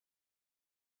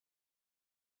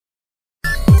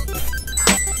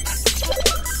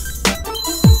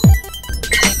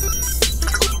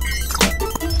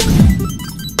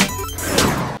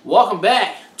Welcome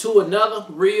back to another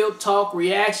Real Talk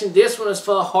reaction. This one is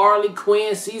for Harley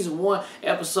Quinn Season 1,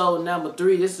 Episode number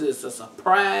 3. This is a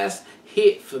surprise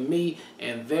hit for me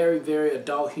and very, very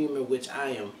adult humor, which I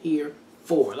am here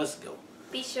for. Let's go.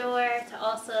 Be sure to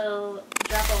also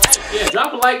drop a like. Yeah,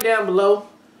 drop a like down below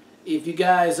if you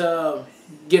guys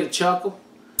get a chuckle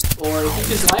or if you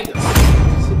just like it.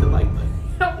 Just hit the like button.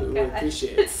 Oh my we God. would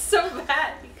appreciate it. It's so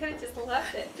bad. You could have just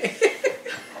left it.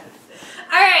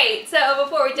 Alright, so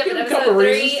before we jump into episode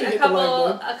 3, a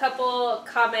couple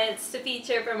comments to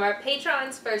feature from our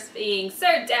patrons. First being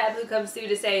Sir Deb, who comes through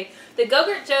to say, the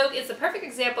Go-Gurt joke is the perfect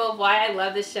example of why I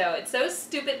love this show. It's so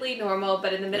stupidly normal,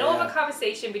 but in the middle of a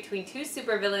conversation between two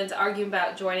supervillains arguing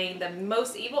about joining the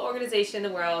most evil organization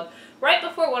in the world, right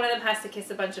before one of them has to kiss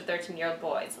a bunch of 13-year-old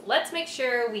boys. Let's make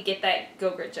sure we get that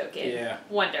Go-Gurt joke in. Yeah.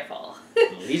 Wonderful.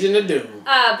 Legion of Doom.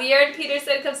 Bjorn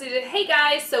Peterson comes through to, hey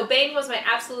guys, so Bane was my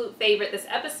absolute favorite this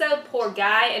episode. Poor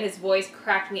guy, and his voice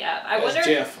cracked me up. I wonder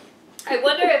if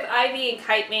Ivy and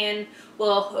Kite Man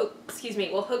will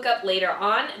hook up later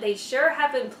on. They sure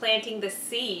have been planting the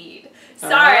seed.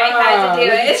 Sorry, I had to do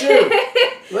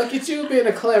it. Look at you being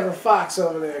a clever fox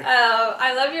over there.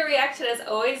 I love your reaction as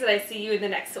always, and I see you in the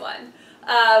next one.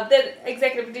 Then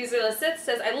executive producer Lisith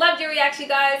says, I loved your reaction,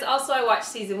 guys. Also, I watched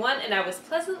season 1, and I was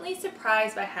pleasantly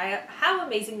surprised by how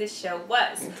amazing this show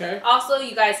was. Okay. Also,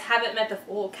 you guys haven't met the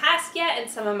full cast yet, and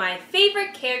some of my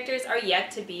favorite characters are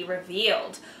yet to be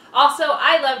revealed. Also,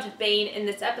 I loved Bane in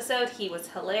this episode. He was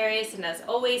hilarious, and as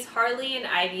always, Harley and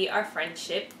Ivy are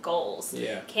friendship goals.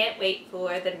 Yeah. Can't wait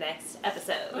for the next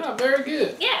episode. Oh, very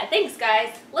good. Yeah, thanks,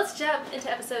 guys. Let's jump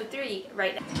into episode 3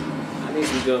 right now. I need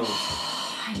some gum.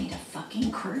 I need a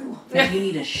fucking crew. Now you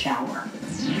need a shower.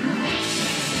 You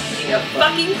need a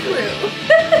fucking crew.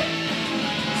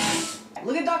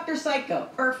 Look at Dr. Psycho.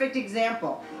 Perfect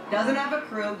example. Doesn't have a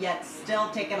crew, yet still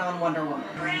taking on Wonder Woman.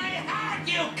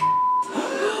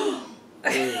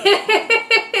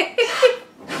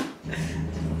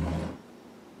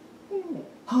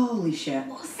 Holy shit.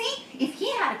 Well, see, if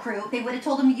he had a crew, they would have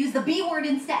told him to use the B word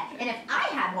instead. And if I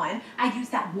had one, I'd use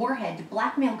that warhead to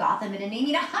blackmail Gotham into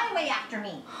naming a highway after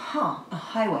me. Huh, a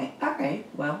highway. Alright,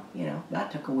 well, you know,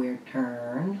 that took a weird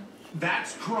turn.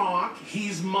 That's Kronk.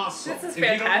 He's muscle. This is if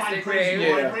fantastic, you don't like crazy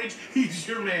Ray. rage, he's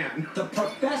your man. The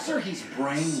professor, he's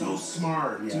brainless. So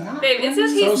smart. Yeah. Babe, it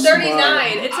says he's So 39.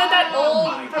 smart. It said that old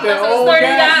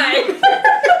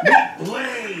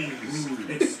Blaze.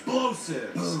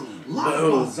 Explosives. Lot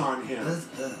of buzz on him.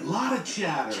 Lot of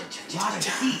chatter. Lot of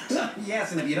heat.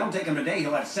 Yes, and if you don't take him today,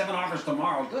 he'll have 7 offers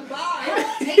tomorrow.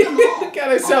 Goodbye. Take them all. Look how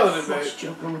they selling it, Flush babe.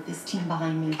 Joker with this team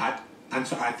behind me. I'm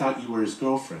sorry. I thought you were his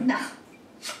girlfriend. No.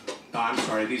 Oh, I'm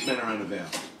sorry. These men are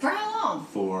unavailable. For how long?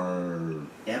 For...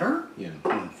 Ever? Yeah.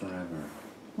 Forever.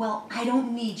 Well, I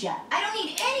don't need ya. I don't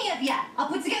need any of ya. I'll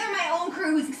put together my own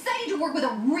crew who's excited to work with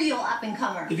a real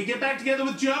up-and-comer. If you get back together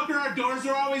with Joker, our doors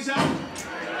are always up.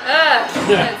 That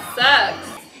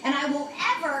sucks. And I won't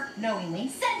ever, knowingly,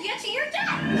 send you to your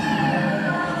death.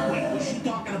 Wait, was she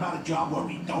talking about a job where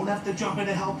we don't have to jump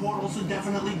into hell portals and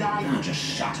definitely die? Now just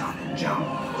shut up and jump.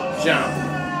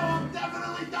 Jump.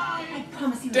 Definitely die. I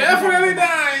promise you. Definitely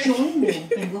die. Join me,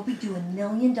 and we'll be doing $1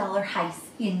 million heists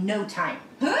in no time.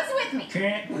 Who's with me?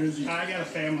 Can't. I got a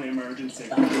family emergency.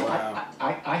 Wow.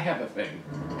 I have a thing.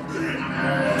 I'd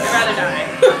rather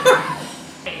die.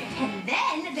 And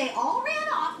then they all ran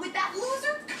off with that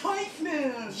loser Kite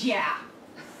Man. Yeah.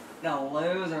 The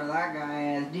loser that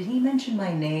guy is. Did he mention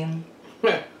my name?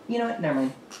 You know what? Never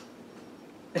mind.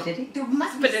 But did he? There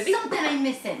must be something I'm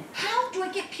missing. How do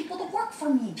I get people to work for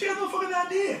me? She has no fucking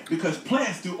idea. Because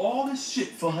plants do all this shit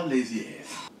for her lazy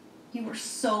ass. You were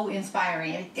so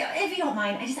inspiring. If you don't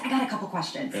mind, I got a couple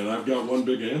questions. And I've got one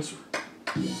big answer.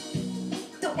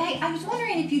 So, hey, I was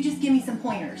wondering if you just give me some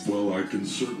pointers. Well, I can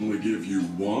certainly give you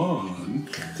one.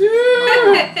 Got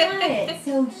it.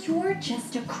 So you're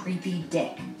just a creepy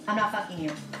dick. I'm not fucking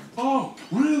you. Oh,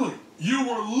 really? You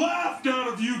were laughed out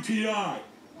of UTI.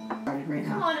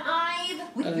 Come on, Ive.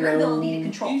 With your ability to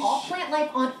control all plant life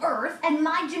on Earth and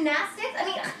my gymnastics, I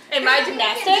mean... And my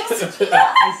gymnastics?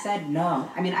 I said no.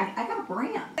 I mean, I got a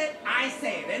brain. I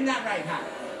say it. Isn't that right, huh?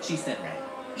 She said right.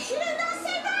 She did not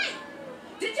say right!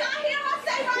 Did y'all hear her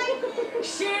say right?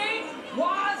 She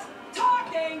was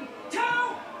talking to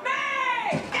me!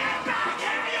 Get back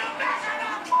here, you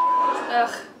miserable!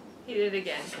 Ugh, he did it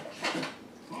again.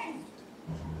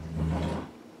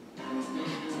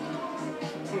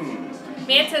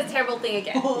 Man says terrible thing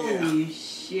again. Holy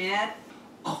shit.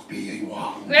 Of being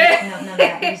one. No,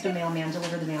 that. Used a mailman.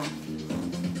 Deliver the mail.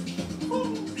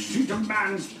 Oh, She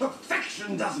demands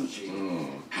perfection, doesn't she?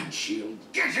 And she'll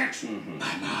get it.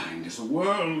 My mind is a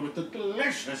world with a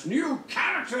delicious new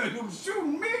character you'll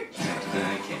soon meet.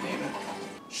 I can't name it.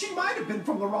 She might have been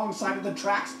from the wrong side of the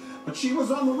tracks, but she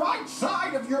was on the right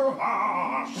side of your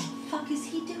heart. What the fuck is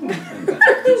he doing?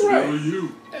 It's really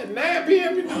you. At 9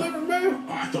 p.m. you deliver mail?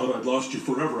 I thought I'd lost you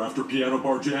forever after Piano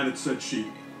Bar Janet said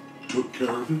she took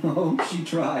care of it. Oh, she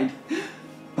tried.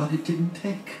 But it didn't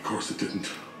take. Of course it didn't.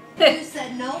 You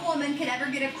said no woman could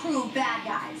ever get a crew of bad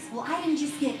guys. Well, I didn't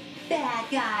just get bad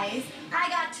guys. I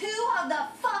got 2 of the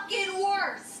fucking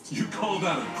worst. You call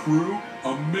that a crew?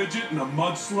 A midget and a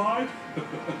mudslide?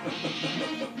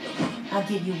 I'll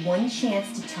give you one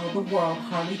chance to tell the world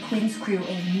Harley Quinn's crew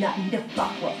ain't nothing to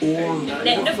fuck with. Or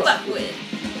Nothing to fuck with.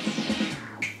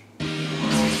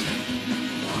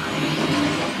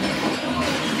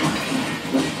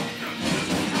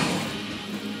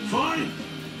 fine.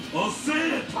 I'll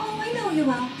say it. Oh, I know you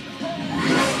will.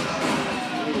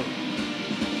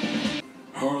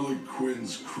 Harley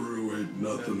Quinn's crew ain't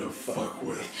nothing to fuck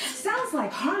with. Sounds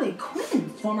like Harley Quinn,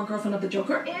 former girlfriend of the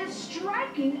Joker, is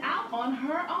striking out on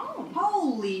her own.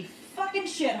 Holy fucking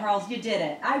shit, Harles, you did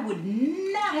it. I would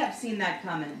not have seen that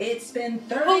coming. It's been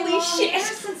 30 Holy long shit. years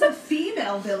since a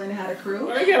female villain had a crew.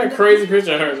 I got a crazy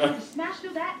picture of her, though. Smashed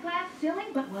through that glass ceiling,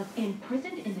 but was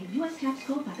imprisoned in the U.S. tax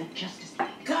code by the Justice League.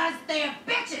 Cause they're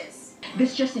bitches.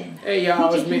 This just in. Hey,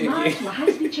 y'all, We it's take me you live again. to a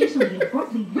high-speed chase on the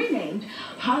abruptly renamed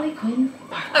Harley Quinn.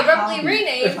 Abruptly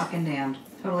renamed. Fucking damned.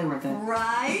 Totally worth it.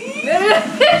 Right?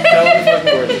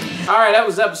 Alright, that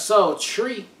was episode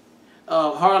 3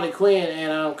 of Harley Quinn,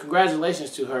 and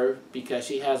congratulations to her because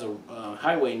she has a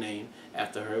highway name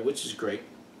after her, which is great.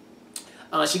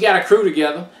 She got a crew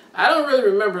together. I don't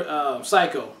really remember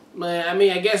Psycho. Man, I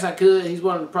mean, I guess I could. He's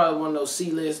probably one of those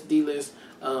C-list, D-list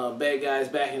bad guys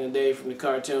back in the day from the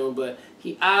cartoon, but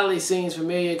he oddly seems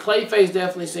familiar. Clayface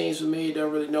definitely seems familiar.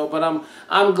 Don't really know, but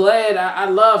I'm glad. I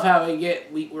love how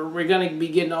we're gonna be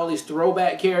getting all these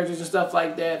throwback characters and stuff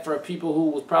like that for people who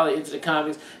was probably into the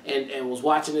comics and was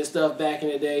watching this stuff back in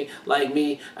the day, like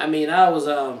me. I mean, I was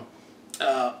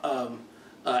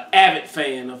avid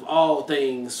fan of all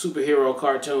things superhero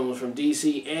cartoons from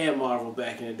DC and Marvel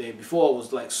back in the day, before it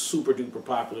was like super duper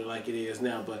popular like it is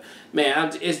now. But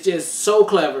man, it's just so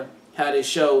clever how this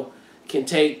show can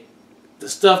take the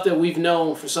stuff that we've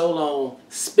known for so long,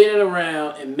 spin it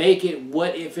around and make it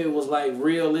what if it was like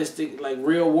realistic, like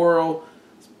real world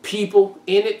people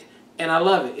in it. And I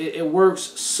love it. It works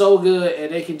so good,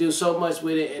 and they can do so much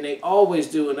with it, and they always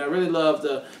do. And I really love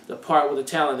the part with the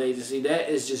talent agency. That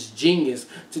is just genius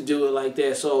to do it like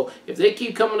that. So if they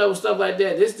keep coming up with stuff like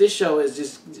that, this show is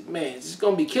just, man, it's just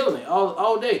going to be killing it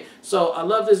all day. So I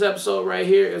love this episode right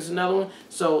here. It's another one.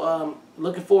 So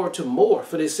looking forward to more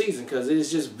for this season because it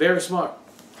is just very smart.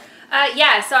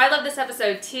 Yeah, so I love this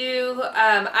episode too.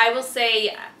 I will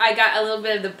say I got a little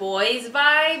bit of the boys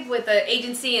vibe with the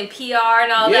agency and PR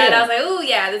and all that. I was like, oh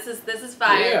yeah, this is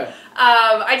fire. Yeah.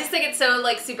 I just think it's so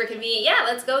like super convenient. Yeah,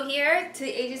 let's go here to the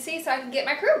agency so I can get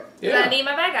my crew. Yeah. I need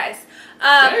my bad guys.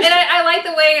 And I like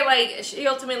the way like she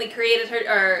ultimately created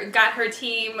her or got her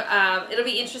team. It'll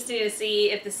be interesting to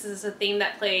see if this is a theme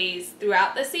that plays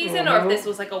throughout the season or if this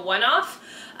was like a one-off.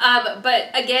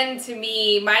 But again, to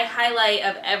me, my highlight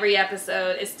of every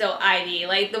episode is still Ivy.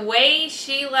 Like the way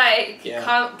she like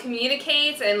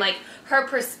communicates and like her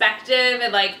perspective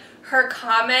and like her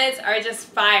comments are just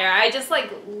fire. I just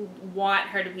like want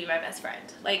her to be my best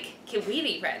friend. Like, can we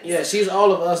be friends? Yeah, she's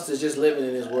all of us that's just living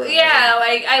in this world. Yeah,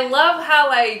 like I love how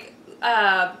like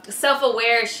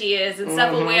self-aware she is and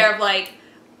self-aware of like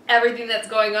everything that's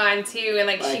going on too, and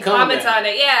like she comments on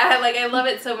it. Yeah, like I love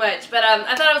it so much. But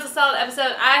I thought it was a solid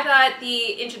episode. I thought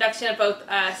the introduction of both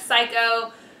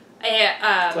Psycho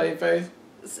and Clayface.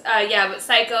 Yeah, but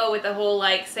Psycho with the whole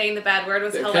like saying the bad word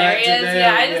was hilarious.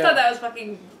 Yeah, I just thought that was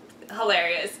fucking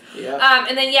hilarious. Yeah.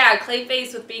 And then yeah,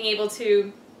 Clayface with being able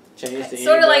to change to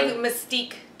sort of like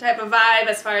Mystique type of vibe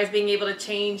as far as being able to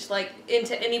change like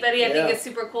into anybody. I think it's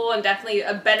super cool and definitely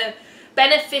a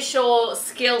beneficial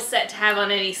skill set to have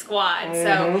on any squad.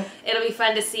 So it'll be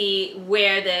fun to see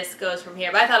where this goes from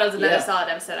here. But I thought it was another solid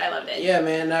episode. I loved it. Yeah,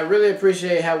 man. I really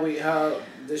appreciate how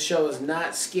this show is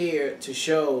not scared to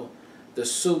show the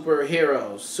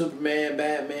superheroes. Superman,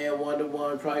 Batman, Wonder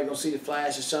Woman, probably gonna see the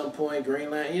Flash at some point,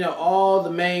 Green Lantern, you know, all the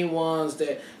main ones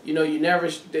that, you know,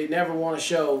 they never want to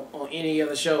show on any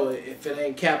other show if it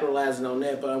ain't capitalizing on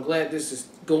that. But I'm glad this is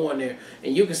going there.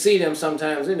 And you can see them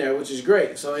sometimes in there, which is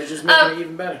great. So it just makes it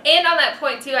even better. And on that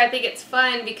point too, I think it's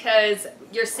fun because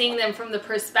you're seeing them from the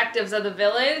perspectives of the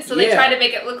villains. So they try to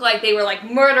make it look like they were like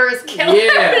murderous killers.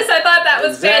 I thought that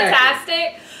was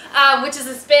fantastic. which is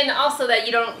a spin also that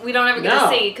we don't ever get to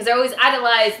see because they're always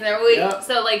idolized and they're always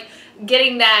so like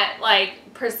getting that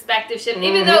like perspective shift.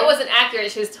 Even though it wasn't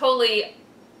accurate, she was totally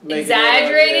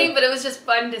exaggerating, but it was just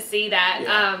fun to see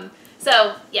that.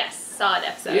 So yes, solid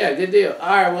episode. Yeah, good deal. All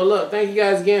right, well look, thank you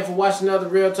guys again for watching another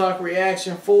Real Talk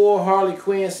reaction for Harley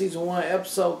Quinn Season 1,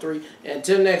 Episode 3. And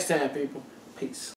until next time, people, peace.